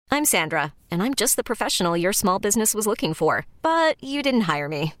I'm Sandra, and I'm just the professional your small business was looking for. But you didn't hire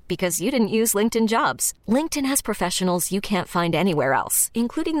me because you didn't use LinkedIn Jobs. LinkedIn has professionals you can't find anywhere else,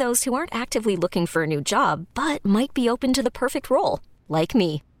 including those who aren't actively looking for a new job, but might be open to the perfect role, like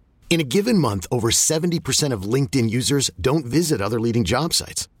me. In a given month, over 70% of LinkedIn users don't visit other leading job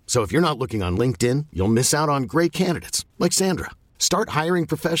sites. So if you're not looking on LinkedIn, you'll miss out on great candidates like Sandra. Start hiring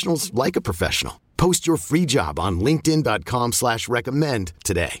professionals like a professional. Post your free job on linkedin.com/recommend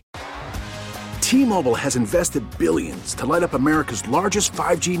today. T-Mobile has invested billions to light up America's largest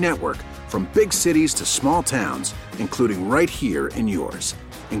 5G network, from big cities to small towns, including right here in yours.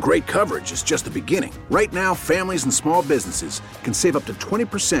 And great coverage is just the beginning. Right now, families and small businesses can save up to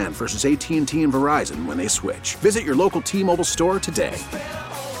 20% versus AT&T and Verizon when they switch. Visit your local T-Mobile store today.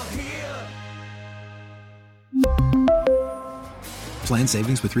 Plan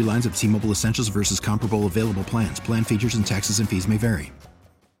savings with 3 lines of T-Mobile Essentials versus comparable available plans. Plan features and taxes and fees may vary.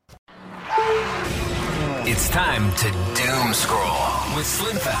 It's time to doom scroll with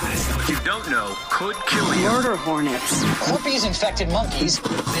Slim Fast. What you don't know could kill you. Murder hornets. Herpes-infected monkeys.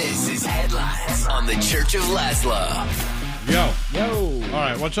 This is Headlines on the Church of Laszlo. Yo. All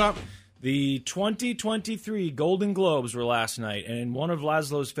right, what's up? The 2023 Golden Globes were last night, and one of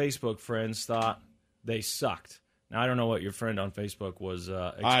Laszlo's Facebook friends thought they sucked. Now, I don't know what your friend on Facebook was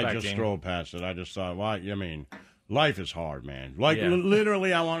expecting. I just scrolled past it. I just thought, well, I mean, life is hard, man.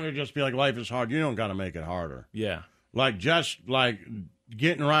 Literally, I wanted to just be like, life is hard. You don't got to make it harder. Yeah. Just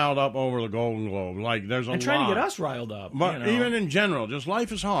getting riled up over the Golden Globe. Like, there's a lot. And trying to get us riled up. But even in general, just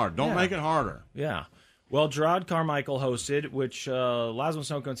life is hard. Don't make it harder. Yeah. Well, Gerard Carmichael hosted, which Laszlo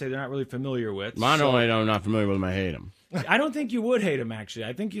and Snowcone say they're not really familiar with. I'm not familiar with him. I hate him. I don't think you would hate him, actually.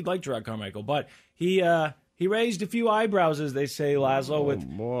 I think you'd like Gerard Carmichael. But he raised a few eyebrows, as they say, Laszlo,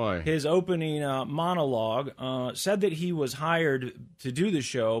 with his opening monologue. Said that he was hired to do the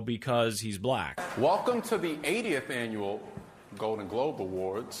show because he's black. Welcome to the 80th Annual Golden Globe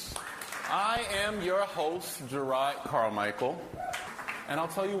Awards. I am your host, Gerard Carmichael, and I'll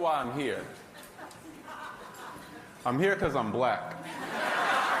tell you why I'm here. I'm here because I'm black.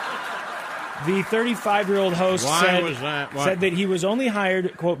 The 35-year-old host said that he was only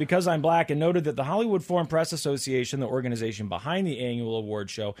hired, quote, because I'm black, and noted that the Hollywood Foreign Press Association, the organization behind the annual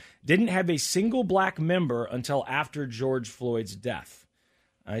award show, didn't have a single black member until after George Floyd's death.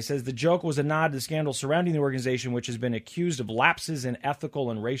 He says the joke was a nod to the scandal surrounding the organization, which has been accused of lapses in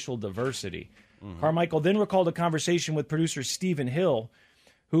ethical and racial diversity. Mm-hmm. Carmichael then recalled a conversation with producer Stephen Hill,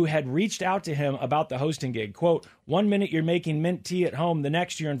 who had reached out to him about the hosting gig. Quote, 1 minute you're making mint tea at home, the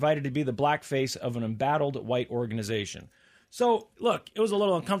next you're invited to be the blackface of an embattled white organization. So, look, it was a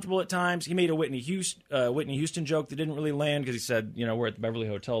little uncomfortable at times. He made a Whitney Houston joke that didn't really land because he said, we're at the Beverly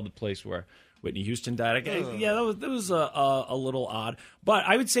Hotel, the place where Whitney Houston died. Yeah, that was a little odd. But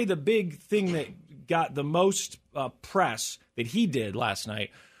I would say the big thing that got the most press that he did last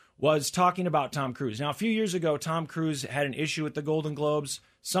night was talking about Tom Cruise. Now, a few years ago, Tom Cruise had an issue with the Golden Globes,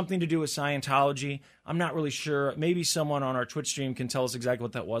 something to do with Scientology. I'm not really sure. Maybe someone on our Twitch stream can tell us exactly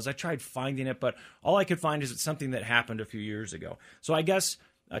what that was. I tried finding it, but all I could find is it's something that happened a few years ago. So I guess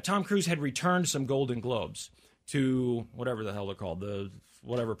Tom Cruise had returned some Golden Globes to whatever the hell they're called, the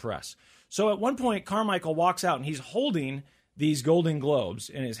whatever press. So at one point, Carmichael walks out, and he's holding these Golden Globes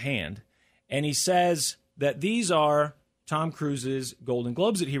in his hand, and he says that these are Tom Cruise's Golden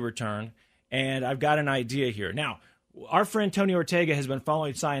Globes that he returned, and I've got an idea here. Now, our friend Tony Ortega has been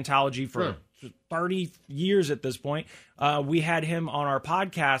following Scientology for 30 years at this point. We had him on our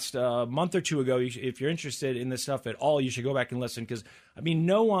podcast a month or two ago. If you're interested in this stuff at all, you should go back and listen because,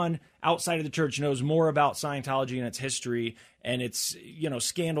 no one outside of the church knows more about Scientology and its history and its,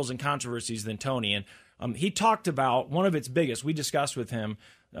 scandals and controversies than Tony. And he talked about one of its biggest. We discussed with him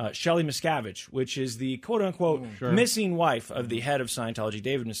Shelley Miscavige, which is the quote-unquote missing wife of the head of Scientology,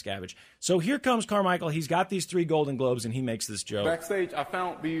 David Miscavige. So here comes Carmichael. He's got these 3 Golden Globes, and he makes this joke. Backstage, I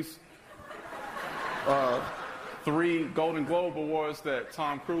found these 3 Golden Globe Awards that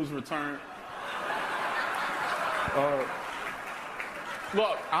Tom Cruise returned.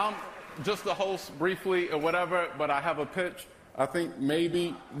 Look, I'm just the host briefly or whatever, but I have a pitch. I think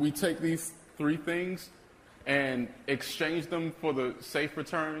maybe we take these 3 things and exchange them for the safe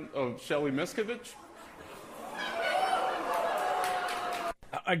return of Shelley Miscavige.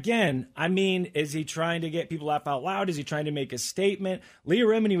 again, I mean, is he trying to get people laugh out loud? Is he trying to make a statement? Leah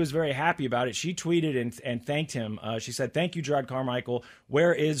Remini was very happy about it. She tweeted and thanked him. She said, "Thank you, Gerard Carmichael.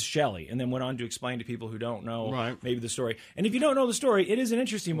 Where is Shelley?" And then went on to explain to people who don't know maybe the story. And if you don't know the story, it is an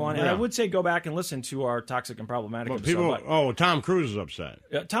interesting one. And I would say go back and listen to our Toxic and Problematic episode. Tom Cruise is upset.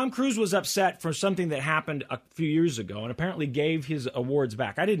 Tom Cruise was upset for something that happened a few years ago and apparently gave his awards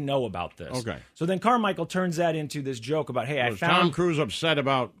back. I didn't know about this. Okay. So then Carmichael turns that into this joke about, hey, I found... Tom Cruise upset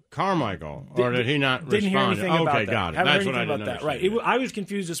about Carmichael, or did he not respond? Didn't hear anything about that. Got it. That's what I didn't understand. Right. I was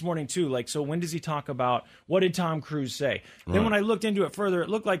confused this morning, too. Like, so when does he talk about, what did Tom Cruise say? Then when I looked into it further, it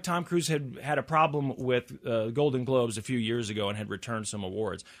looked like Tom Cruise had a problem with Golden Globes a few years ago and had returned some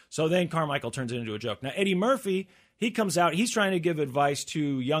awards. So then Carmichael turns it into a joke. Now, Eddie Murphy, he comes out, he's trying to give advice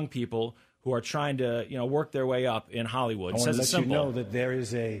to young people who are trying to, work their way up in Hollywood. I want to let you know that there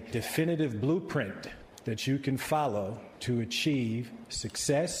is a definitive blueprint that you can follow to achieve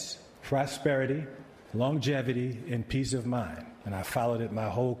success, prosperity, longevity, and peace of mind. And I followed it my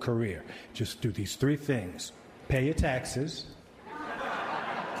whole career. Just do these 3 things. Pay your taxes,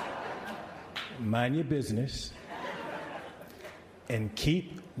 mind your business, and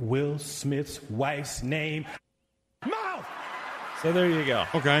keep Will Smith's wife's name mouth. So there you go.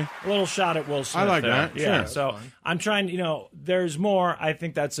 Okay. A little shot at Will Smith. I like there. that. Yeah. Sure. So I'm trying, there's more. I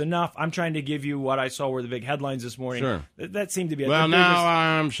think that's enough. I'm trying to give you what I saw were the big headlines this morning. Sure. That seemed to be Well, now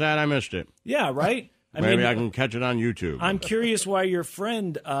I'm sad I missed it. Yeah, right? Maybe I can catch it on YouTube. I'm curious why your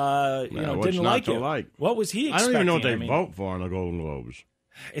friend didn't like it. What was he expecting? I don't even know what they vote for in the Golden Globes.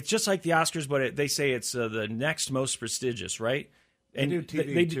 It's just like the Oscars, but they say it's the next most prestigious, right? And they do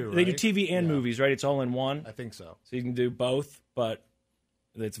TV too, right? They do TV and movies, right? It's all in one. I think so. So you can do both, but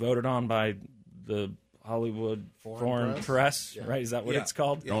it's voted on by the Hollywood Foreign Press, right? Is that what it's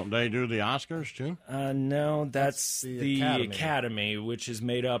called? Don't they do the Oscars too? No, that's the Academy, which is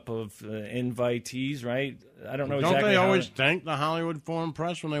made up of invitees, right? I don't know exactly. Don't they always thank the Hollywood Foreign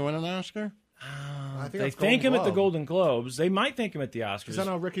Press when they win an Oscar? They thank him at the Golden Globes. They might thank him at the Oscars. Because I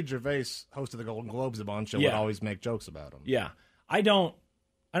know Ricky Gervais hosted the Golden Globes a bunch and would always make jokes about him. Yeah. I don't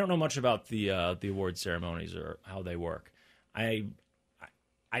know much about the award ceremonies or how they work. I've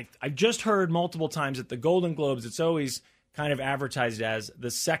just heard multiple times at the Golden Globes, it's always kind of advertised as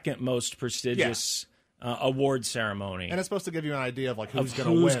the second most prestigious award ceremony. And it's supposed to give you an idea of who's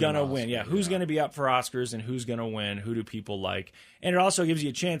going to win. Yeah, who's going to be up for Oscars and who's going to win, who do people like. And it also gives you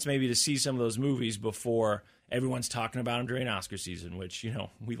a chance maybe to see some of those movies before everyone's talking about them during Oscar season, which,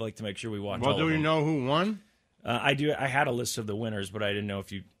 we like to make sure we watch all of them. Well, do we know who won? I do. I had a list of the winners, but I didn't know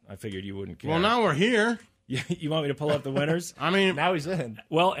if I figured you wouldn't care. Well, now we're here. You want me to pull up the winners? I mean, now he's in.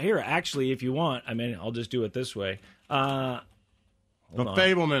 Well, here, actually, if you want, I'll just do it this way. The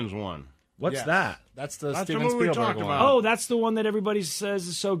Fabelmans won. What's that? That's Steven Spielberg one. Oh, that's the one that everybody says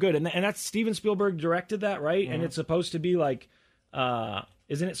is so good. And that's Steven Spielberg directed that, right? Mm-hmm. And it's supposed to be like,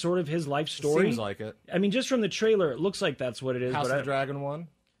 isn't it sort of his life story? Seems like it. Just from the trailer, it looks like that's what it is. House of the Dragon one?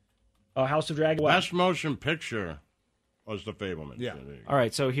 Oh, House of Dragon. Best motion picture was The Fabelmans. Yeah. All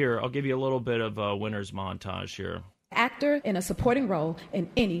right, so here, I'll give you a little bit of a winner's montage here. Actor in a supporting role in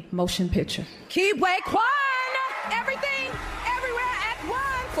any motion picture. Ki Huy Quan! Everything, everywhere at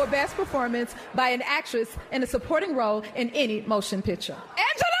once! For best performance by an actress in a supporting role in any motion picture.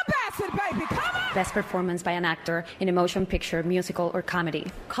 Angela Bassett, baby, come on! Best performance by an actor in a motion picture, musical, or comedy.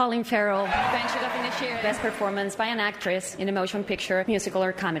 Colin Farrell. Best performance by an actress in a motion picture, musical,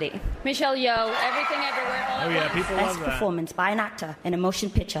 or comedy. Michelle Yeoh. Everything, everywhere, all at once. People love that. Best performance by an actor in a motion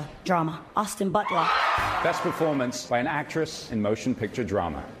picture, drama. Austin Butler. Best performance by an actress in motion picture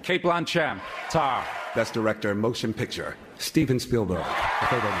drama. Cate Blanchett. Tar. Best director, motion picture, Steven Spielberg.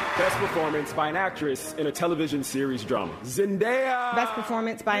 Best performance by an actress in a television series drama. Zendaya. Best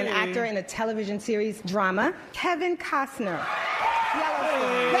performance by an actor in a television series drama. Kevin Costner.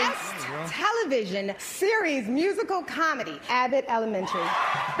 Yellowstone. Best television series musical comedy. Abbott Elementary.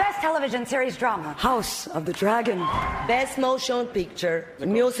 Best television series drama. House of the Dragon. Best motion picture,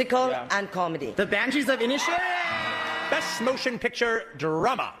 musical, and comedy. The Banshees of Inisherin. Best motion picture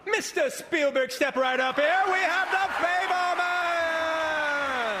drama. Mr. Spielberg, step right up here. We have the Fabelmans.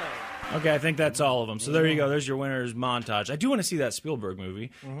 Okay, I think that's all of them. So there you go. There's your winner's montage. I do want to see that Spielberg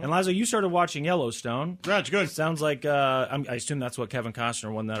movie. And Lazo, you started watching Yellowstone. That's good. Sounds like I assume that's what Kevin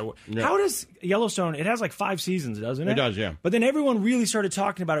Costner won that award. Yeah. How does Yellowstone? It has like 5 seasons, doesn't it? It does, yeah. But then everyone really started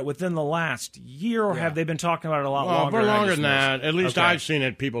talking about it within the last year, or have they been talking about it a lot longer? For longer than that. At least I've seen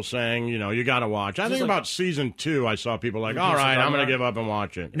it. People saying, you got to watch. I think about season 2, I saw people like, all right, I'm going to give up and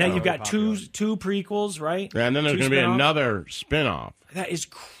watch it. Now you've got two prequels, right? Yeah, and then there's going to be another spinoff. That is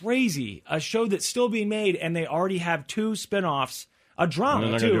crazy. A show that's still being made, and they already have 2 spinoffs A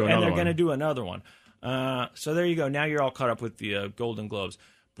drama, too, and they're going to do another one. So there you go. Now you're all caught up with the Golden Globes.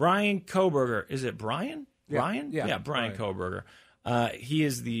 Bryan Kohberger. Is it Brian? Yeah. Brian? Yeah, Bryan Kohberger. He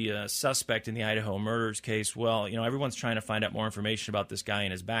is the suspect in the Idaho murders case. Well, everyone's trying to find out more information about this guy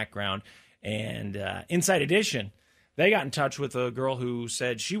and his background. And Inside Edition, they got in touch with a girl who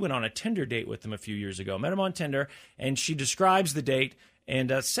said she went on a Tinder date with him a few years ago. Met him on Tinder, and she describes the date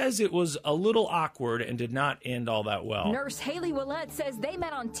and says it was a little awkward and did not end all that well. Nurse Haley Willett says they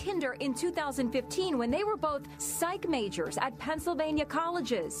met on Tinder in 2015 when they were both psych majors at Pennsylvania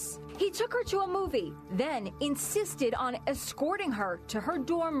colleges. He took her to a movie, then insisted on escorting her to her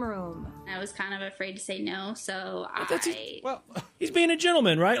dorm room. I was kind of afraid to say no, so he's being a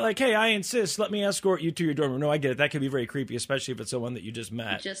gentleman, right? Like, hey, I insist, let me escort you to your dorm room. No, I get it. That could be very creepy, especially if it's someone that you just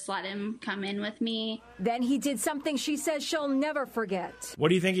met. Just let him come in with me. Then he did something she says she'll never forget. What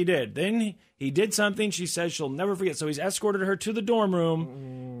do you think he did? Then he did something she says she'll never forget. So he's escorted her to the dorm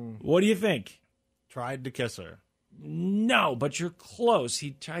room. What do you think? Tried to kiss her. No, but you're close.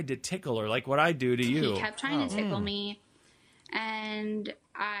 He tried to tickle her like what I do to you. He kept trying to tickle me, and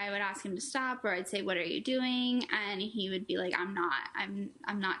I would ask him to stop, or I'd say, "What are you doing?" And he would be like, "I'm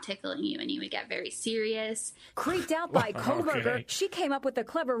not tickling you," and he would get very serious. Creeped out by Kohberger, she came up with a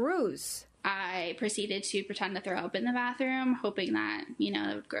clever ruse. I proceeded to pretend to throw up in the bathroom, hoping that,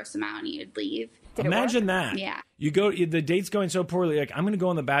 it would gross him out and he would leave. Imagine that. Yeah. The date's going so poorly, like, I'm going to go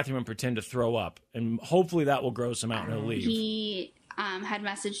in the bathroom and pretend to throw up, and hopefully that will gross him out and he'll leave. He had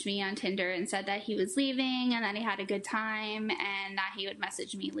messaged me on Tinder and said that he was leaving and that he had a good time and that he would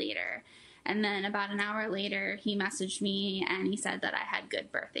message me later. And then about an hour later, he messaged me and he said that I had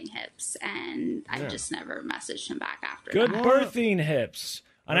good birthing hips, and I just never messaged him back after Good that. birthing hips.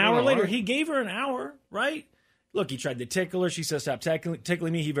 An hour later, he gave her an hour, right? Look, he tried to tickle her. She says, "Stop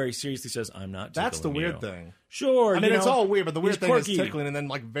tickling me." He very seriously says, "I'm not tickling you." That's the weird thing. Sure. I mean, it's all weird, but the weird thing quirky. is tickling and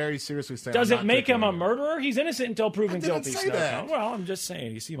then, very seriously saying, Does it make him a you. murderer? He's innocent until proven guilty. I didn't say that. Well, I'm just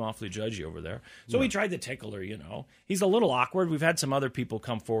saying. You seem awfully judgy over there. So he tried to tickle her, He's a little awkward. We've had some other people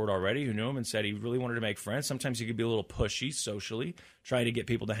come forward already who knew him and said he really wanted to make friends. Sometimes he could be a little pushy socially, try to get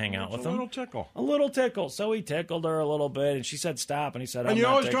people to hang out with him. A little tickle. So he tickled her a little bit, and she said stop, and he said, and you're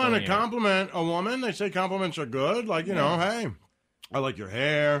always trying to compliment a woman. They say compliments are good. Like, hey, I like your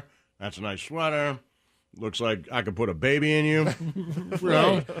hair. That's a nice sweater. Looks like I could put a baby in you.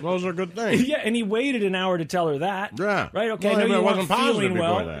 Those are good things. Yeah, and he waited an hour to tell her that. Yeah. Right, okay, well, I know you wasn't weren't feeling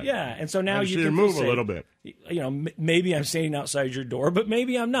well. That. Yeah, and so now you can move a little bit. Maybe I'm standing outside your door, but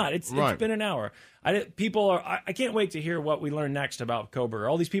maybe I'm not. It's been an hour. I can't wait to hear what we learn next about Kohberger.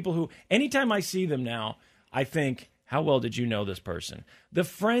 All these people who, anytime I see them now, I think, how well did you know this person? The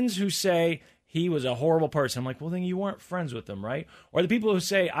friends who say he was a horrible person, I'm like, well, then you weren't friends with him, right? Or the people who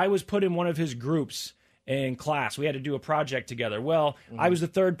say, I was put in one of his groups in class. We had to do a project together. Well, I was the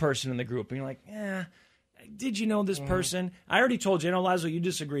third person in the group. And you're like, did you know this person? I already told you, Laszlo, you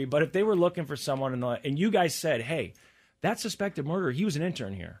disagree. But if they were looking for someone and you guys said, hey, that suspected murderer, he was an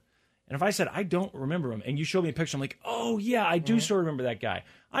intern here. And if I said, I don't remember him, and you showed me a picture, I'm like, oh, yeah, I do sort of remember that guy.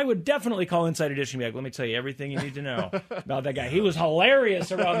 I would definitely call Inside Edition and be like, let me tell you everything you need to know about that guy. He was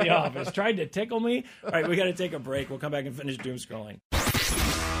hilarious around the office. Tried to tickle me. All right, we got to take a break. We'll come back and finish doom scrolling.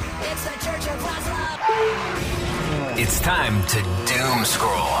 It's the Church of Laszlo. It's time to doom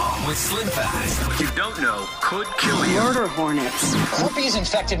scroll with Slim Fast. What you don't know could kill you. Murder hornets.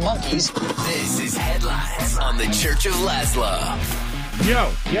 Herpes-infected monkeys. This is Headlines on the Church of Laszlo.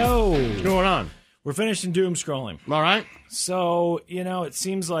 Yo. What's going on? We're finishing doom scrolling. All right. So, it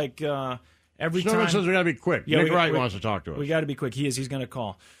seems like every time... says we got to be quick. Yeah, Nick Wright wants to talk to us. We got to be quick. He's going to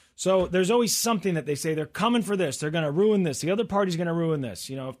call. So there's always something that they say, they're coming for this. They're going to ruin this. The other party's going to ruin this.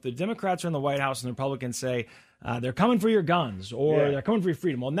 If the Democrats are in the White House and the Republicans say, they're coming for your guns or they're coming for your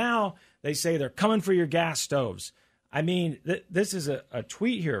freedom. Well, now they say they're coming for your gas stoves. I mean, this is a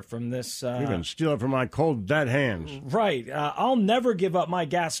tweet here from this... you can steal it from my cold, dead hands. Right. I'll never give up my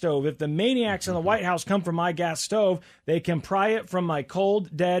gas stove. If the maniacs in the White House come for my gas stove, they can pry it from my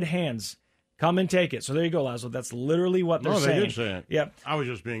cold, dead hands. Come and take it. So there you go, Laszlo. That's literally what they're saying. They did say it. Yep. I was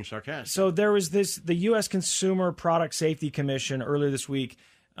just being sarcastic. So there was the U.S. Consumer Product Safety Commission earlier this week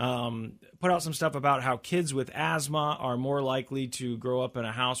put out some stuff about how kids with asthma are more likely to grow up in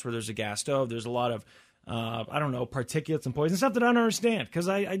a house where there's a gas stove. There's a lot of particulates and poison, stuff that I don't understand because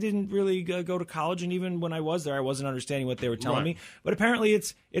I didn't really go to college, and even when I was there, I wasn't understanding what they were telling me. But apparently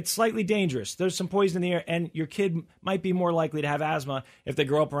it's slightly dangerous. There's some poison in the air, and your kid might be more likely to have asthma if they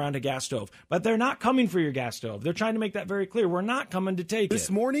grow up around a gas stove. But they're not coming for your gas stove. They're trying to make that very clear. We're not coming to take it.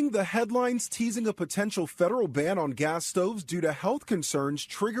 This morning, the headlines teasing a potential federal ban on gas stoves due to health concerns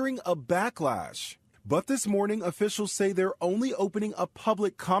triggering a backlash. But this morning, officials say they're only opening a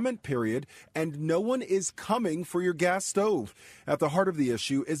public comment period and no one is coming for your gas stove. At the heart of the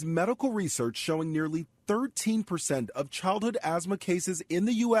issue is medical research showing nearly 13% of childhood asthma cases in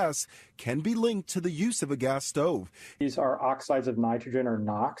the U.S. can be linked to the use of a gas stove. These are oxides of nitrogen, or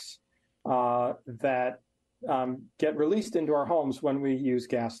NOx, that get released into our homes when we use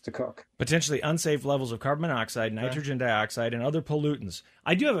gas to cook. Potentially unsafe levels of carbon monoxide, nitrogen dioxide, and other pollutants.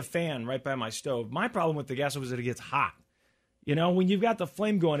 I do have a fan right by my stove. My problem with the gas stove is that it gets hot. You know, when you've got the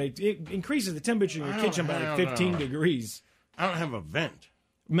flame going, it increases the temperature in your kitchen by like 15 degrees. I don't have a vent.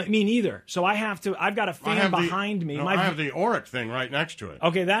 Me neither. So I've got a fan behind me. I have the Auric thing right next to it.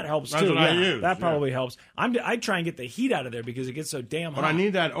 Okay, that helps That's too. what I use. That probably helps. I try and get the heat out of there because it gets so damn hot. But I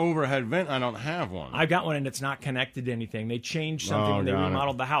need that overhead vent. I don't have one. I've got one, and it's not connected to anything. They changed something when they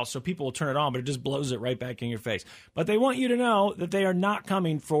remodeled the house, so people will turn it on, but it just blows it right back in your face. But they want you to know that they are not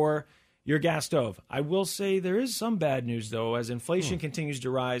coming for your gas stove. I will say there is some bad news, though, as inflation continues to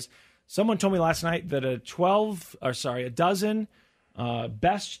rise. Someone told me last night that a dozen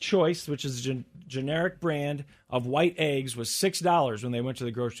Best Choice, which is a generic brand of white eggs, was $6 when they went to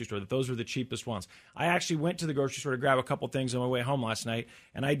the grocery store. That those were the cheapest ones. I actually went to the grocery store to grab a couple things on my way home last night,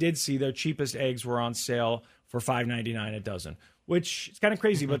 and I did see their cheapest eggs were on sale for $5.99 a dozen, which is kind of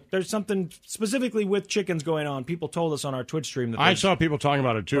crazy. But there's something specifically with chickens going on. People told us on our Twitch stream that I saw people talking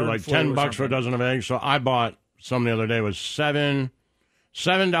about it too, like $10 for a dozen of eggs. So I bought some the other day. It was $7.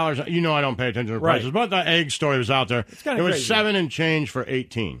 You know I don't pay attention to prices, but the egg story was out there. It's kind of crazy. $7 and change for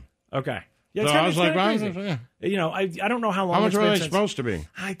 18. Okay. Yeah, so I was like, you know, I don't know how long. How much were they supposed to be?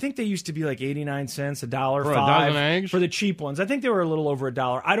 I think they used to be like 89 cents, $1, for a dozen eggs for the cheap ones. I think they were a little over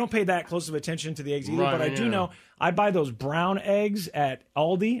 $1. I don't pay that close of attention to the eggs either, but I do know I buy those brown eggs at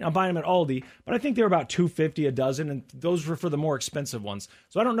Aldi. I'm buying them at Aldi, but I think they were about $2.50 a dozen, and those were for the more expensive ones.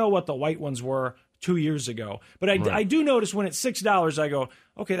 So I don't know what the white ones were 2 years ago. But I do notice when it's $6, I go,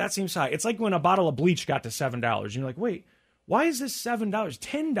 okay, that seems high. It's like when a bottle of bleach got to $7. And you're like, wait, why is this $7?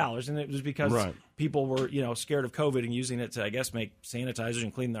 $10? And it was because people were, scared of COVID and using it to, I guess, make sanitizers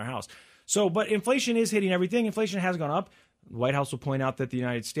and clean their house. So, but inflation is hitting everything. Inflation has gone up. The White House will point out that the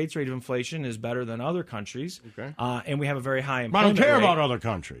United States rate of inflation is better than other countries. Okay. And we have a very high employment rate. I don't care about other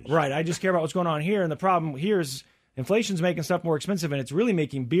countries. Right. I just care about what's going on here. And the problem here is inflation's making stuff more expensive, and it's really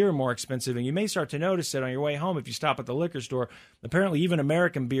making beer more expensive. And you may start to notice it on your way home if you stop at the liquor store. Apparently, even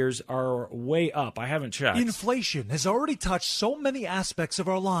American beers are way up. I haven't checked. Inflation has already touched so many aspects of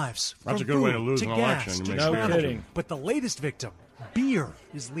our lives. That's a good way to lose an election. No kidding. But the latest victim, beer,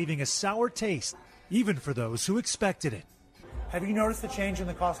 is leaving a sour taste, even for those who expected it. Have you noticed the change in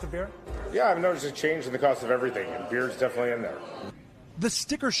the cost of beer? Yeah, I've noticed a change in the cost of everything, and beer's definitely in there. The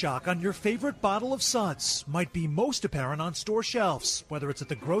sticker shock on your favorite bottle of Suds might be most apparent on store shelves, whether it's at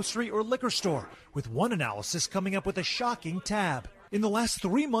the grocery or liquor store, with one analysis coming up with a shocking tab. In the last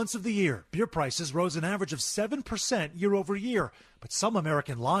 3 months of the year, beer prices rose an average of 7% year over year, but some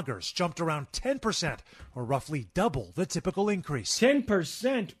American lagers jumped around 10%, or roughly double the typical increase.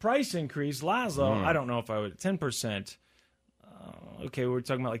 10% price increase, Laszlo. I don't know if I would. 10%. Okay, we're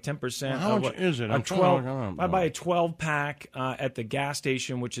talking about like 10%. Well, how much is it? I buy a 12-pack at the gas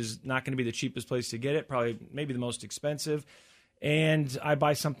station, which is not going to be the cheapest place to get it, probably maybe the most expensive. And I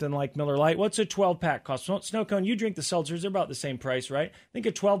buy something like Miller Lite. What's a 12-pack cost? Snow Cone, you drink the seltzers. They're about the same price, right? I think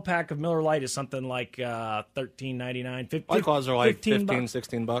a 12-pack of Miller Lite is something like $13.99. White Claws are like $15,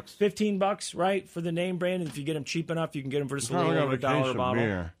 $16. $15, right, for the name brand. And if you get them cheap enough, you can get them for just a little over $1 a bottle.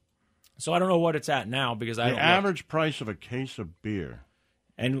 Beer. So I don't know what it's at now because I don't know. The average price of a case of beer.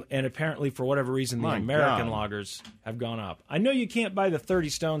 And apparently, for whatever reason, the American lagers have gone up. I know you can't buy the 30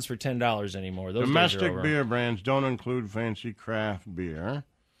 Stones for $10 anymore. Those domestic beer brands don't include fancy craft beer.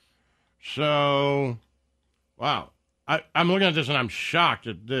 So, wow. I'm looking at this and I'm shocked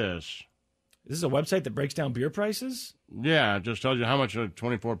at this. This is a website that breaks down beer prices? Yeah, it just tells you how much a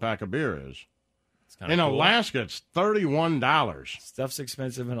 24-pack of beer is. In cool. Alaska, it's $31. Stuff's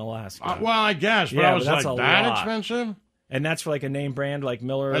expensive in Alaska. Well, I guess, but I was like, that expensive? And that's for like a name brand like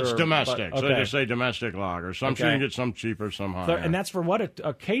Miller? It's domestic. So they just say domestic lager. So I'm sure you can get some cheaper, some higher. And that's for what,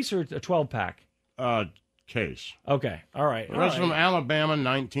 a case or a 12-pack? Case. Okay, all right. The rest of them, Alabama,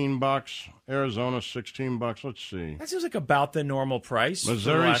 $19. Arizona, $16. Let's see. That seems like about the normal price.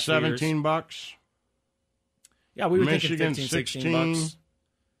 Missouri, $17. Yeah, we were Michigan, thinking $15, $16.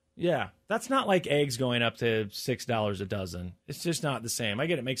 Yeah, that's not like eggs going up to $6 a dozen. It's just not the same. I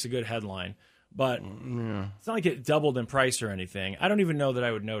get it makes a good headline, but it's not like it doubled in price or anything. I don't even know that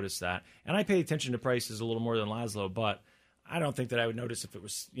I would notice that. And I pay attention to prices a little more than Laszlo, but I don't think that I would notice if it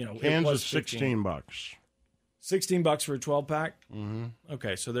was, Kansas, $16. $16 for a 12-pack? Mm-hmm.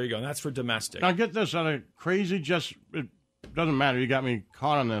 Okay, so there you go. And that's for domestic. Now, get this. On a crazy, it doesn't matter. You got me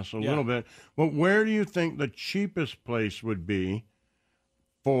caught on this a little bit. But where do you think the cheapest place would be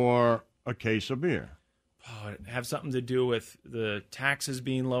for a case of beer? Oh, it have something to do with the taxes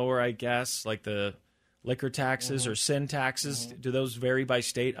being lower, I guess, like the liquor taxes or sin taxes. Do those vary by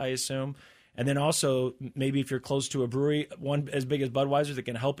state, I assume? And then also, maybe if you're close to a brewery, one as big as Budweiser that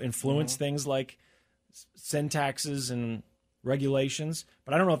can help influence things like sin taxes and regulations.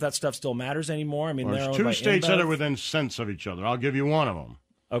 But I don't know if that stuff still matters anymore. I mean, there's two states that are within cents of each other. I'll give you one of them.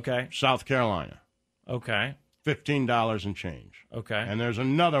 Okay. South Carolina. Okay. $15 and change. Okay. And there's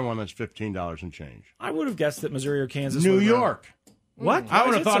another one that's $15 and change. I would have guessed that Missouri or Kansas. New York. What? I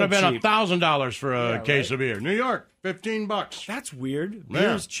would have thought it'd been $1,000 for a case of beer. New York, $15. That's weird. Yeah.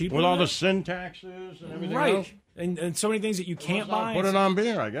 Beer's cheaper with all than the sin taxes and everything right. else. And so many things that you can't buy. Put it on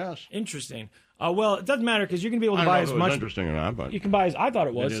beer, I guess. Interesting. Well, it doesn't matter because you're going to be able to buy as much. Interesting or not, but you can buy as I thought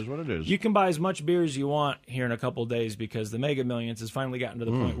it was. It is what it is. You can buy as much beer as you want here in a couple of days because the Mega Millions has finally gotten to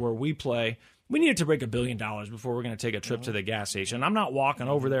the point where we play. We needed to break $1 billion before we're going to take a trip to the gas station. I'm not walking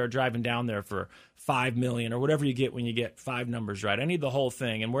over there or driving down there for $5 million or whatever you get when you get 5 numbers right. I need the whole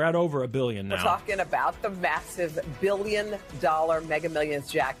thing, and we're at over $1 billion now. We're talking about the massive $1 billion Mega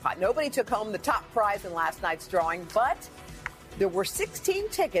Millions jackpot. Nobody took home the top prize in last night's drawing, but there were 16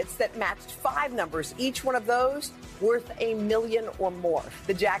 tickets that matched 5 numbers. Each one of those worth $1 million or more.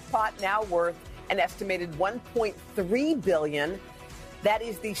 The jackpot now worth an estimated $1.3 billion. That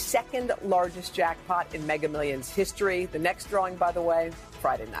is the second largest jackpot in Mega Millions history. The next drawing, by the way,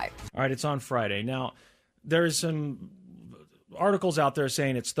 Friday night. All right, it's on Friday. Now, there's some articles out there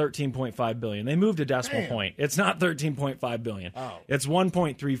saying it's $13.5 billion. They moved a decimal point. It's not $13.5 billion. Oh. It's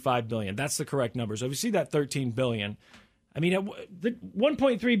 $1.35 billion. That's the correct number. So if you see that $13 billion, I mean,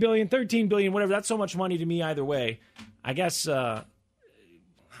 $1.3 billion, $13 billion, whatever, that's so much money to me either way. I guess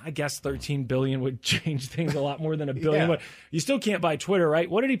 $13 billion would change things a lot more than $1 billion. Yeah. You still can't buy Twitter, right?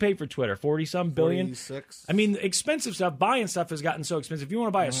 What did he pay for Twitter? 40-some billion? 46. I mean, expensive stuff, buying stuff has gotten so expensive. If you want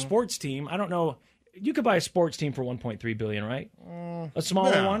to buy a sports team, I don't know. You could buy a sports team for $1.3 billion, right? A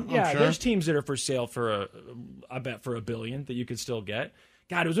smaller one? Yeah, sure. There's teams that are for sale for, I bet, for $1 billion that you could still get.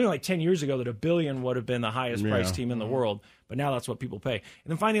 God, it was only like 10 years ago that $1 billion would have been the highest priced team in the world. But now that's what people pay. And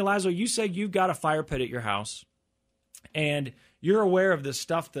then finally, Laszlo, you said you've got a fire pit at your house. And you're aware of the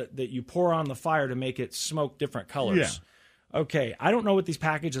stuff that you pour on the fire to make it smoke different colors. Yeah. Okay, I don't know what these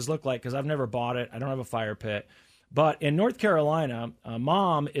packages look like because I've never bought it. I don't have a fire pit. But in North Carolina,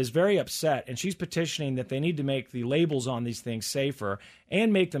 Mom is very upset, and she's petitioning that they need to make the labels on these things safer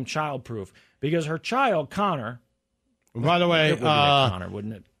and make them child-proof because her child, Connor... By the way, it would be like Connor,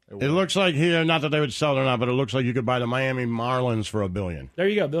 wouldn't it? It looks like here, not that they would sell it or not, but it looks like you could buy the Miami Marlins for $1 billion. There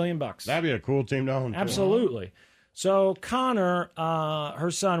you go, $1 billion. That'd be a cool team to own. Absolutely. So Connor,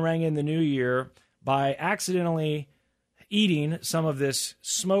 her son, rang in the new year by accidentally eating some of this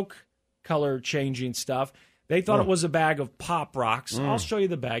smoke color changing stuff. They thought it was a bag of Pop Rocks. I'll show you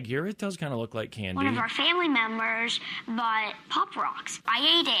the bag here. It does kind of look like candy. One of our family members bought Pop Rocks. I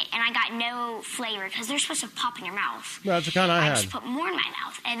ate it, and I got no flavor because they're supposed to pop in your mouth. That's the kind I had. I just put more in my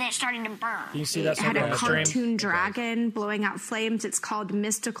mouth, and then it started to burn. Can you see that? It had a cartoon dragon blowing out flames. It's called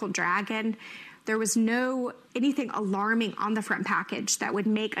Mystical Dragon. There was no anything alarming on the front package that would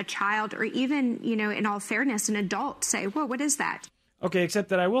make a child or even, in all fairness, an adult say, whoa, what is that? Okay, except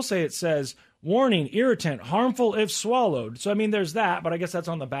that I will say it says, warning, irritant, harmful if swallowed. So, I mean, there's that, but I guess that's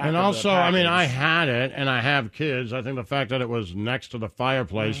on the back And of also, the package. I had it, and I have kids. I think the fact that it was next to the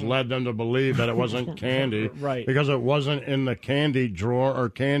fireplace led them to believe that it wasn't candy. Right. Because it wasn't in the candy drawer or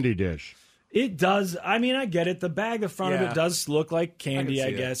candy dish. It does. I mean, I get it. The bag, the front of it does look like candy, I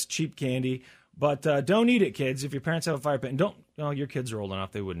guess, cheap candy. But don't eat it, kids. If your parents have a fire pit, and your kids are old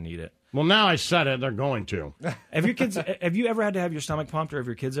enough, they wouldn't eat it. Well, now I said it, they're going to. Have you ever had to have your stomach pumped, or have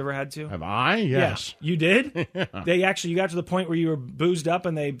your kids ever had to? Have I? Yes. Yeah. You did? Yeah. You got to the point where you were boozed up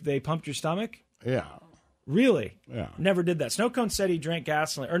and they pumped your stomach? Yeah. Really? Yeah. Never did that. Snowcone said he drank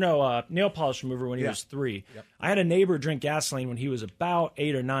gasoline, nail polish remover when he was 3. Yep. I had a neighbor drink gasoline when he was about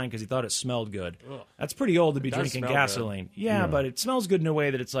 8 or 9 because he thought it smelled good. Ugh. That's pretty old to be It does drinking smell gasoline. Yeah, but it smells good in a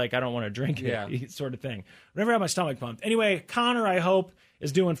way that it's like, I don't want to drink it, sort of thing. I never had my stomach pumped. Anyway, Connor, I hope,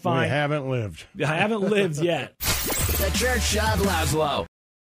 is doing fine. We haven't lived. I haven't lived yet. The Church of Laszlo.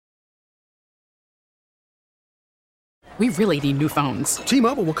 We really need new phones.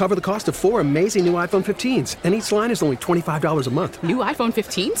 T-Mobile will cover the cost of 4 amazing new iPhone 15s, and each line is only $25 a month. New iPhone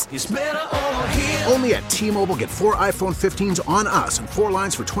 15s? It's better over here. Only at T-Mobile, get 4 iPhone 15s on us and 4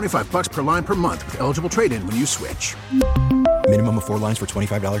 lines for $25 per line per month with eligible trade-in when you switch. Minimum of 4 lines for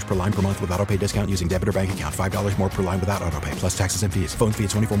 $25 per line per month with autopay discount using debit or bank account. $5 more per line without autopay, plus taxes and fees. Phone fee at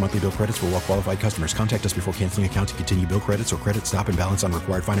 24 monthly bill credits for well-qualified customers. Contact us before canceling account to continue bill credits or credit stop and balance on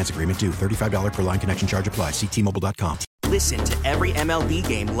required finance agreement due. $35 per line connection charge applies. See T-Mobile.com. Listen to every MLB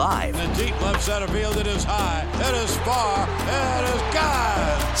game live. In the deep left center field, it is high, it is far, it is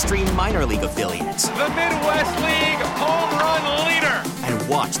gone. Stream minor league affiliates. The Midwest League home run leader. And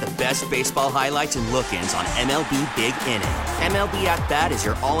watch the best baseball highlights and look-ins on MLB Big Inning. MLB At Bat is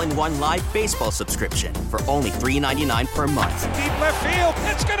your all-in-one live baseball subscription for only $3.99 per month. Deep left field,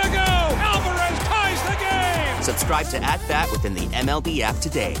 it's gonna go. Alvarez ties the game. Subscribe to At Bat within the MLB app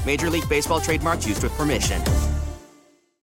today. Major League Baseball trademarks used with permission.